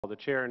The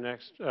chair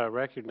next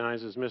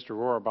recognizes Mr.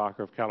 Rohrabacher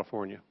of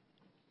California.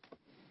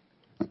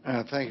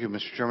 Thank you,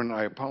 Mr. Chairman.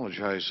 I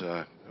apologize.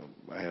 I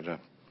had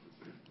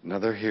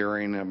another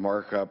hearing, a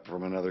markup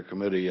from another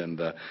committee,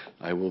 and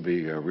I will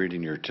be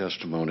reading your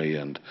testimony.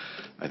 And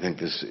I think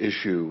this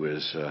issue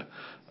is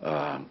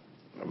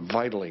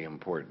vitally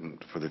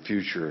important for the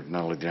future of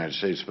not only the United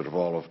States, but of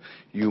all of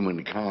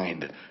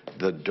humankind.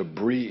 The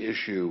debris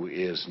issue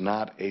is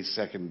not a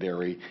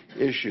secondary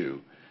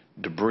issue.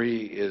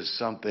 Debris is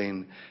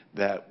something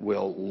that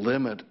will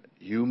limit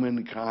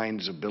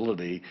humankind's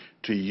ability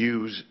to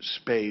use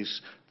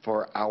space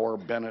for our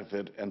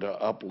benefit and to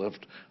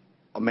uplift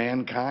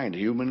mankind,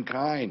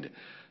 humankind.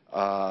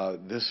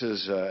 This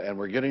is, and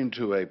we're getting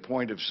to a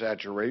point of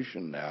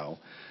saturation now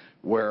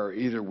where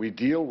either we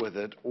deal with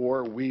it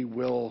or we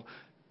will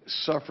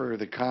suffer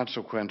the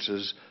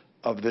consequences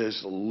of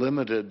this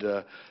limited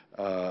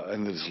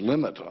and this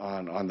limit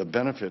on the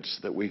benefits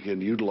that we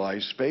can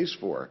utilize space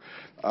for.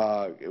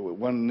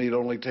 One need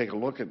only take a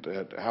look at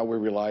how we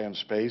rely on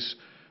space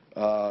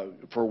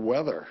for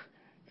weather,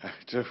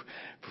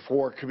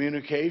 for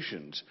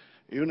communications.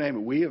 You name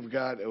it. We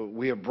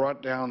have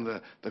brought down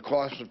the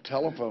cost of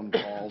telephone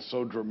calls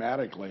so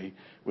dramatically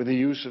with the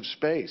use of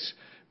space.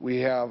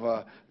 We have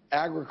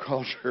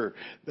agriculture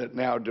that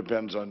now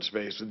depends on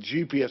space. With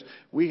GPS,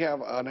 we have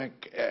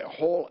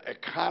whole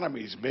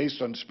economies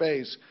based on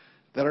space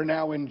that are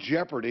now in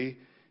jeopardy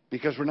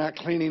because we're not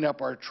cleaning up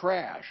our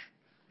trash.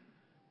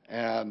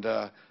 And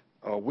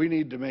we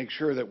need to make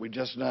sure that we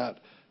just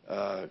not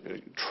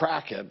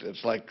track it.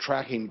 It's like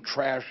tracking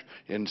trash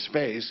in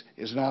space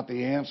is not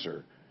the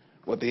answer.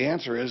 What the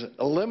answer is,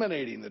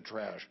 eliminating the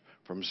trash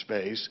from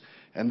space.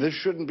 And this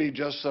shouldn't be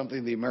just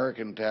something the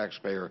American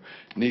taxpayer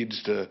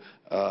needs to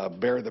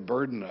bear the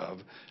burden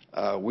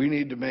of. We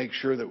need to make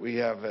sure that we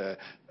have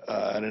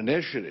an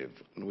initiative.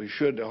 And we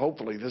should,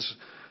 hopefully, this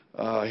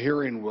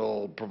hearing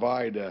will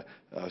provide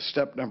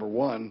step number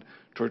one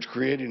towards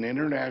creating an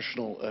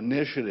international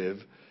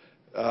initiative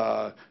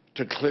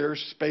to clear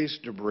space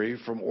debris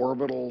from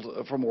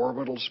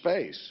orbital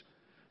space.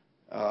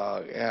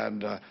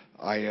 I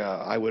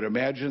would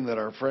imagine that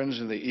our friends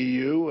in the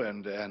EU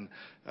and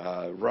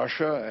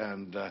Russia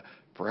and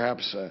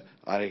perhaps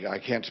I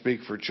can't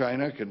speak for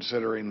China,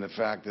 considering the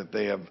fact that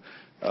they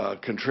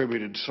have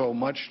contributed so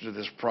much to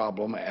this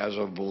problem as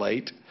of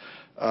late.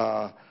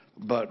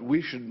 But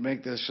we should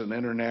make this an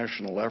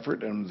international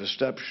effort, and the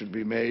steps should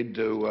be made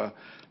to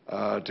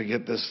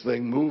get this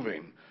thing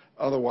moving.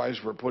 Otherwise,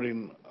 we're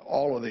putting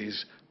all of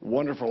these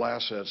wonderful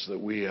assets that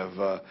we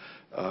have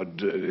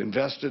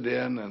invested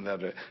in and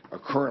that are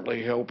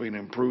currently helping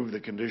improve the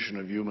condition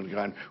of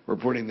humankind, we're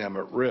putting them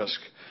at risk.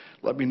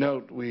 Let me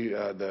note,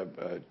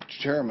 the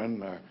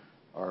chairman,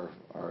 our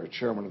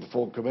chairman of the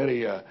full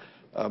committee,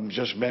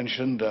 just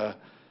mentioned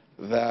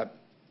that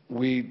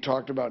we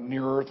talked about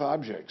near-Earth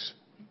objects,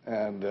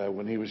 and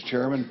when he was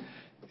chairman,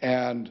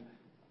 and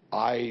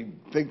I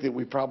think that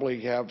we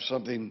probably have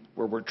something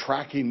where we're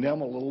tracking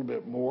them a little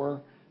bit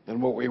more than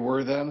what we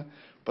were then.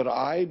 But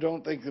I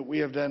don't think that we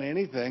have done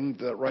anything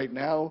that right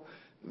now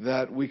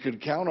that we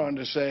could count on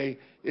to say,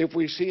 if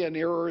we see a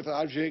near-Earth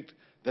object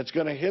that's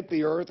going to hit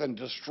the Earth and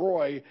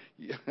destroy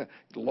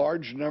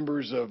large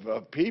numbers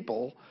of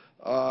people,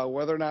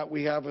 whether or not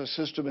we have a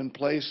system in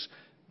place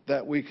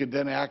that we could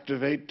then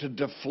activate to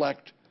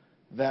deflect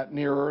that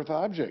near-Earth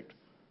object.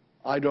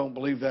 I don't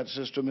believe that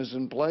system is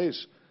in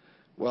place.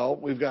 Well,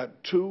 we've got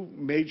two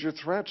major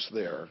threats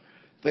there,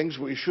 things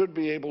we should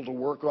be able to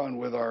work on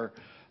with our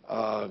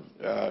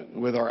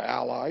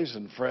allies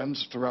and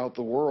friends throughout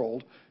the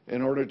world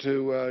in order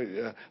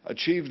to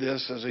achieve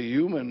this as a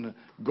human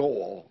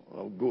goal,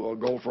 a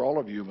goal for all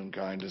of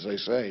humankind, as they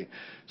say.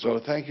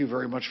 So thank you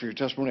very much for your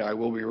testimony. I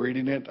will be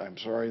reading it. I'm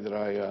sorry that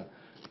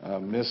I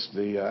missed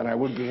and I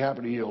would be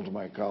happy to yield to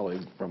my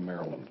colleague from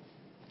Maryland.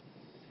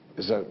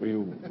 Is that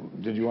you?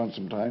 Did you want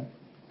some time?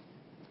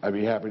 I'd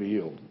be happy to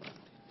yield.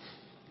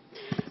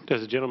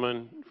 Does the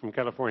gentleman from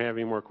California have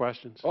any more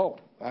questions? Oh,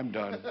 I'm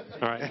done.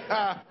 All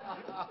right.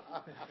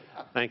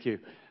 Thank you.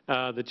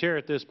 The chair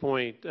at this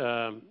point,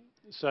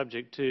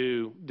 subject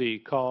to the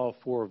call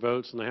for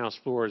votes on the House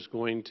floor, is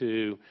going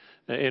to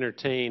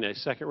entertain a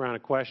second round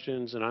of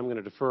questions, and I'm going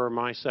to defer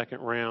my second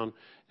round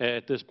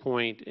at this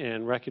point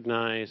and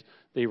recognize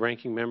the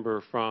ranking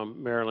member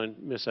from Maryland,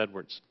 Ms.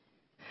 Edwards.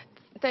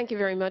 Thank you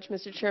very much,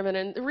 Mr. Chairman.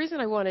 And the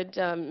reason I wanted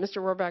Mr.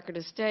 Rohrabacher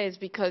to stay is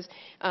because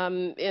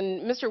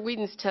in Mr.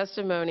 Whedon's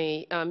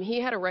testimony, he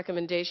had a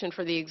recommendation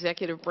for the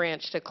executive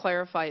branch to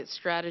clarify its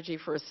strategy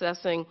for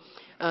assessing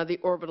the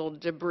orbital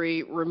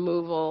debris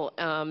removal,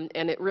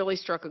 and it really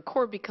struck a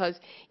chord because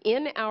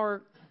in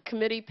our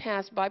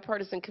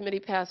bipartisan committee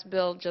passed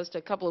bill just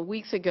a couple of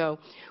weeks ago,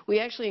 we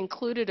actually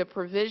included a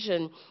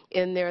provision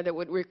in there that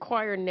would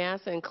require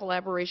NASA, in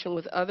collaboration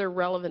with other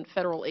relevant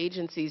federal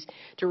agencies,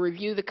 to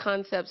review the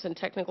concepts and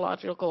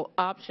technological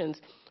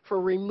options for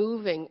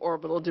removing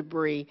orbital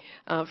debris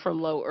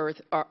from low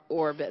Earth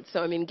orbit.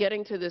 So, I mean,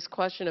 getting to this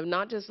question of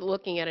not just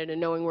looking at it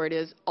and knowing where it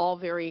is, all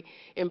very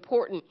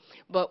important,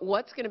 but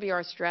what's going to be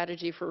our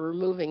strategy for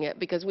removing it?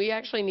 Because we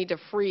actually need to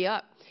free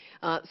up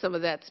some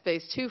of that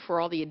space, too,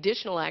 for all the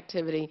additional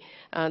activity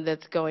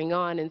that's going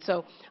on. And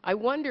so I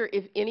wonder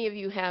if any of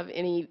you have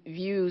any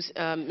views,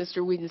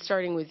 Mr. Whedon,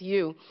 starting with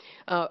you,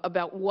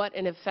 about what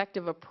an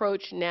effective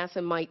approach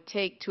NASA might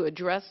take to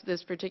address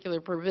this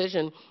particular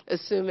provision,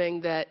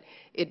 assuming that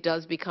it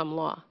does become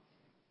law.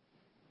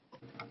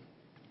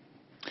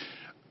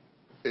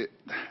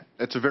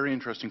 It's a very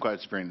interesting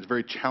question. It's a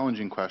very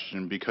challenging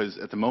question because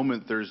at the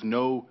moment there's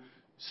no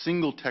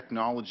single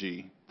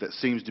technology that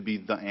seems to be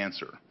the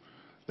answer.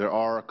 There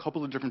are a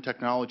couple of different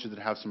technologies that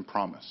have some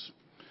promise.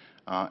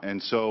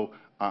 And so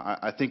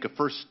I think a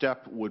first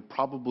step would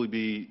probably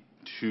be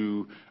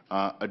to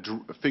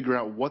figure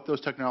out what those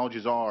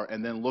technologies are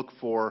and then look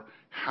for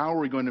how are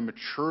we going to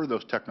mature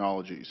those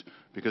technologies.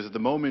 Because at the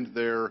moment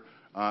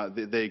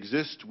they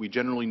exist. We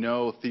generally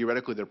know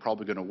theoretically they're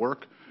probably going to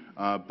work,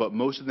 but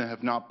most of them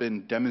have not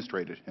been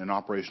demonstrated in an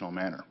operational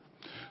manner.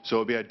 So it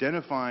would be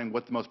identifying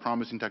what the most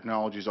promising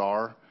technologies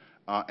are,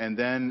 and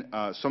then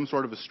some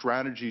sort of a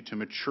strategy to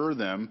mature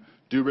them,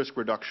 do risk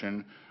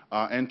reduction,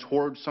 and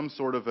towards some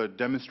sort of a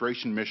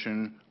demonstration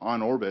mission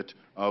on orbit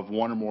of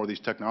one or more of these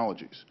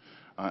technologies.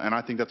 And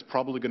I think that's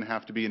probably going to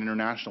have to be an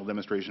international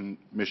demonstration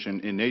mission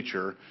in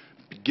nature,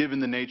 given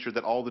the nature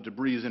that all the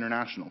debris is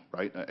international,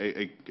 right?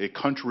 A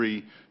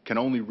country can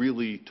only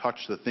really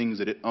touch the things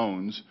that it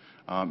owns,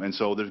 and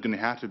so there's going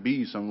to have to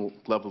be some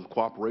level of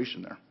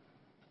cooperation there.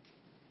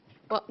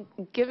 Well,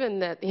 given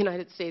that the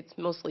United States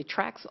mostly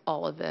tracks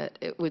all of it,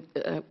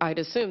 I'd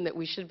assume that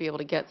we should be able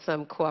to get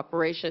some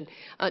cooperation.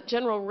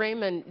 General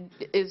Raymond,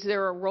 is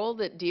there a role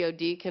that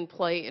DoD can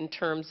play in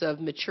terms of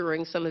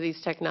maturing some of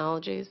these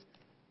technologies?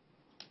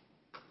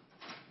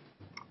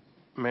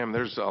 Ma'am,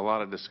 there's a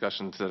lot of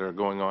discussions that are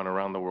going on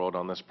around the world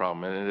on this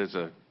problem, and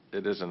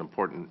it is an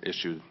important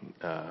issue.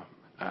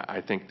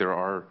 I think there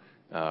are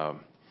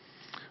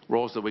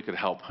roles that we could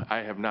help. I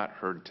have not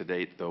heard to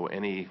date, though,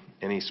 any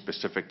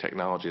specific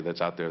technology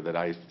that's out there that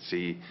I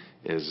see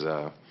is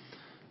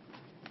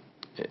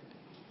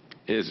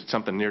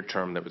something near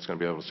term that was going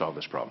to be able to solve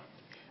this problem.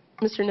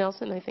 Mr.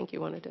 Nelson, I think you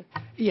wanted to.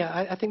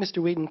 Yeah, I think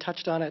Mr. Whedon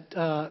touched on it.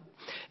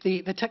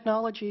 The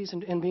technologies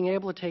and being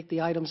able to take the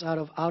items out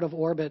of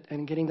orbit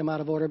and getting them out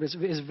of orbit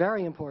is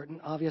very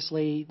important.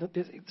 Obviously,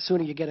 the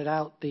sooner you get it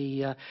out,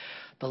 the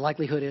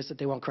likelihood is that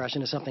they won't crash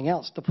into something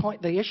else.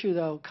 The issue,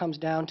 though, comes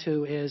down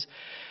to is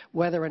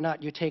whether or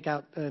not you take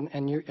out,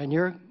 and you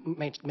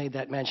made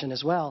that mention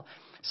as well,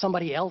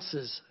 somebody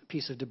else's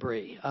piece of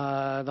debris.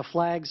 The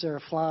flags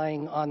are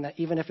flying on that,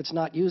 even if it's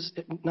not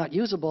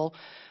usable.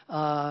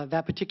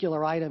 That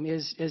particular item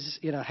has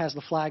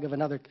the flag of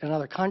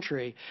another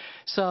country.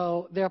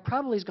 So there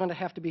probably is going to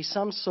have to be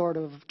some sort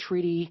of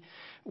treaty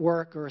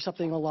work or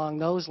something along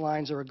those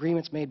lines, or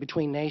agreements made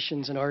between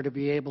nations in order to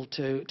be able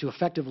to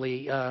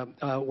effectively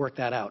work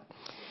that out.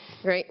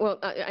 Great. Well,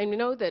 I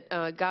know that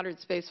Goddard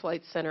Space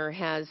Flight Center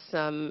has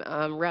some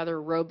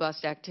rather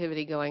robust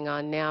activity going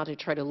on now to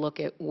try to look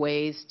at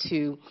ways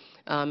to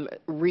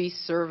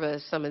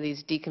reservice some of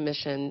these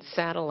decommissioned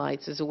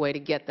satellites as a way to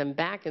get them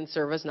back in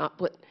service, not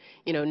put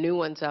new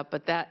ones up.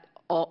 But that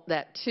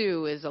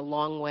too is a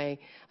long way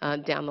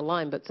down the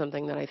line, but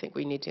something that I think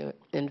we need to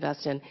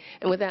invest in.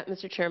 And with that,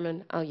 Mr.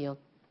 Chairman, I'll yield.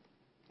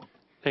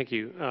 Thank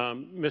you.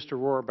 Mr.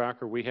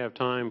 Rohrabacher, we have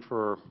time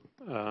for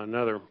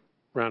another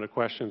round of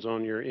questions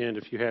on your end.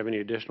 If you have any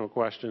additional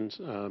questions,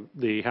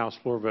 the House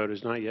floor vote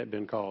has not yet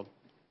been called.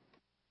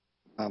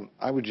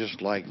 I would just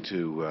like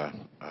to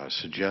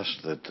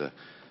suggest that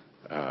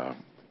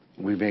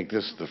we make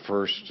this the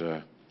first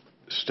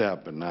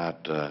step and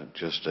not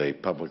just a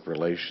public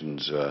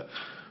relations,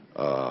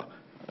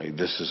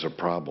 this is a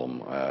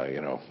problem.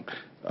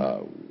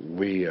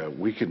 We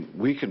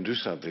can do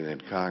something in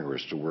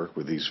Congress to work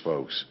with these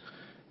folks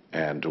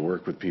and to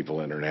work with people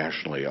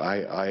internationally.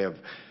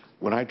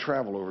 When I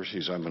travel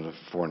overseas, I'm in the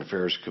Foreign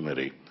Affairs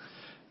Committee.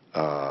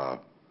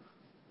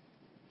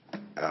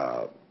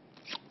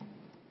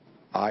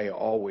 I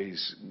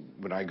always,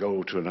 when I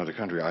go to another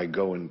country, I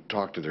go and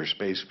talk to their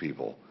space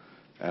people.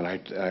 And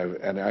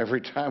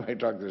every time I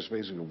talk to their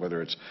space people,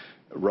 whether it's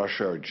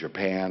Russia or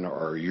Japan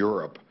or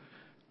Europe,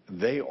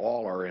 they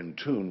all are in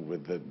tune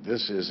with that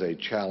this is a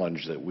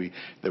challenge that we're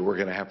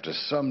going to have to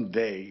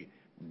someday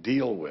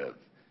deal with.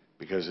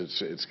 Because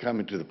it's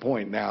coming to the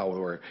point now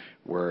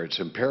where it's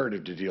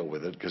imperative to deal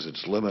with it because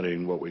it's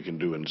limiting what we can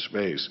do in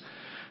space.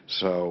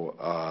 So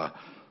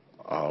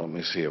let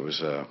me see.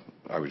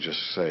 I would just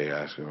say,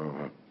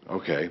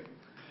 okay.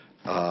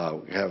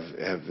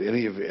 Have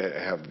any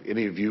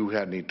of you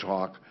had any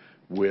talk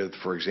with,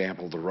 for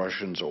example, the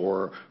Russians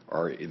or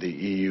the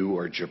EU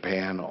or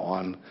Japan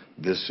on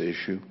this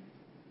issue?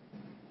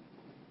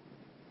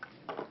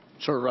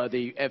 Sure.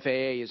 The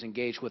FAA is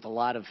engaged with a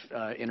lot of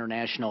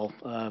international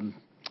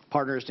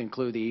partners to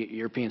include the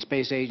European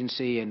Space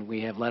Agency, and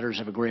we have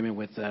letters of agreement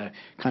with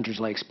countries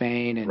like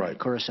Spain and Right.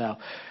 Curacao.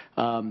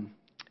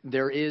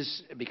 There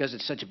is, because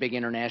it's such a big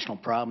international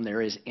problem,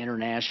 there is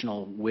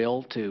international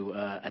will to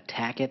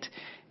attack it.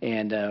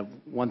 And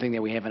one thing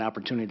that we have an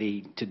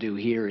opportunity to do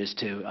here is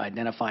to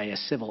identify a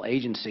civil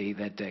agency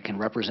that can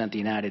represent the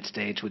United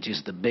States, which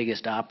is the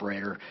biggest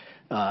operator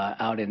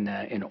out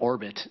in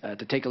orbit,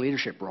 to take a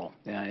leadership role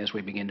as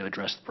we begin to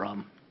address the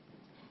problem.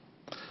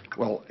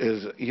 Well,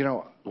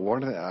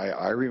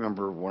 I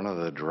remember one of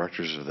the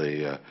directors of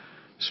the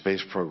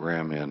space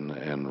program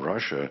in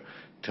Russia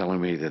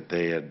telling me that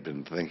they had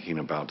been thinking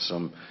about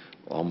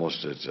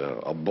almost it's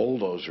a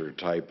bulldozer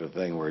type of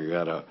thing where you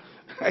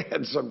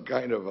had some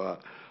kind of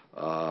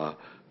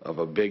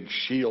a big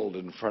shield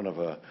in front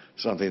of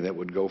something that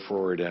would go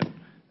forward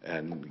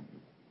and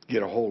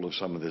get a hold of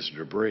some of this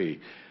debris.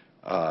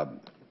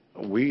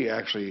 We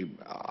actually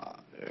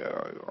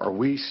are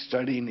we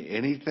studying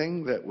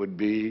anything that would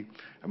be?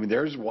 I mean,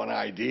 there's one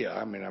idea.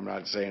 I mean, I'm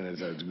not saying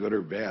it's good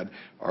or bad.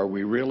 Are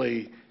we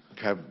really?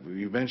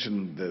 You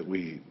mentioned that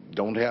we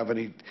don't have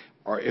any.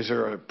 Is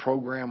there a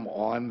program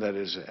on that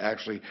is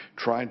actually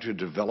trying to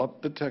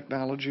develop the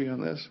technology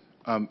on this?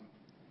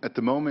 At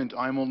the moment,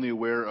 I'm only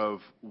aware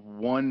of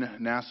one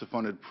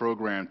NASA-funded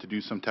program to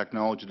do some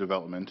technology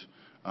development.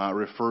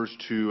 Refers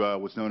to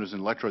what's known as an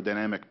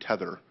electrodynamic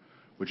tether,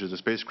 which is a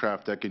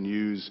spacecraft that can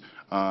use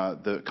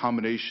the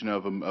combination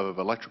of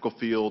electrical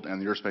field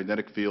and the Earth's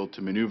magnetic field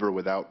to maneuver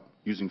without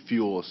using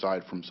fuel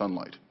aside from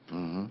sunlight.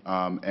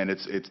 Mm-hmm. And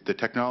the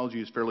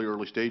technology is fairly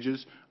early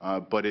stages,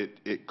 but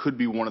it could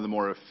be one of the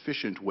more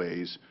efficient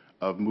ways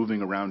of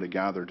moving around to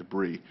gather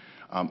debris.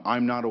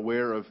 I'm not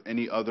aware of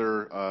any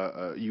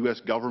other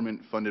U.S.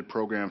 government-funded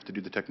programs to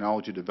do the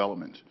technology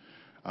development.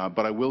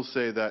 But I will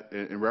say that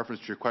in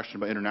reference to your question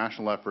about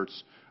international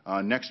efforts,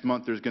 next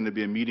month there's going to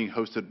be a meeting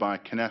hosted by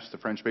CNES, the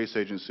French Space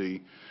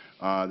Agency,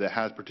 that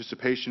has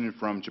participation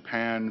from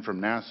Japan,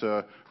 from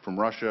NASA, from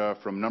Russia,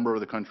 from a number of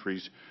other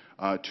countries.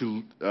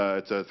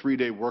 It's a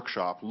 3-day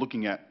workshop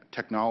looking at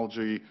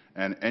technology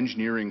and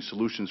engineering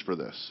solutions for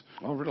this.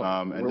 Oh, really?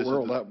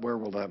 Where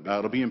will that be?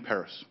 It'll be in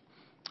Paris.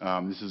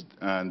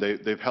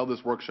 They've held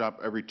this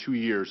workshop every 2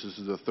 years. This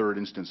is the third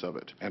instance of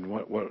it. And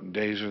what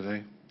days are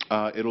they?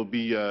 It'll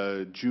be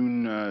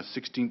June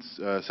 16th,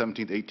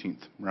 17th,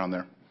 18th, around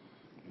there.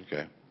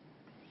 Okay.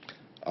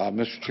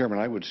 Mr. Chairman,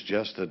 I would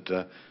suggest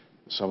that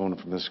someone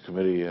from this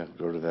committee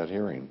go to that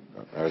hearing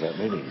or that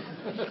meeting.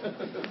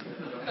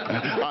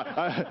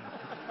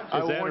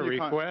 Is that a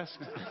request?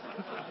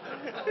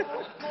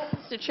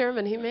 Mr.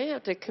 Chairman, he may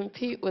have to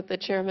compete with the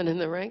chairman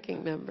and the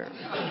ranking member.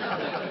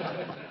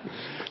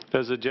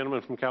 Does the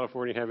gentleman from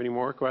California have any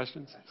more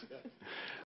questions?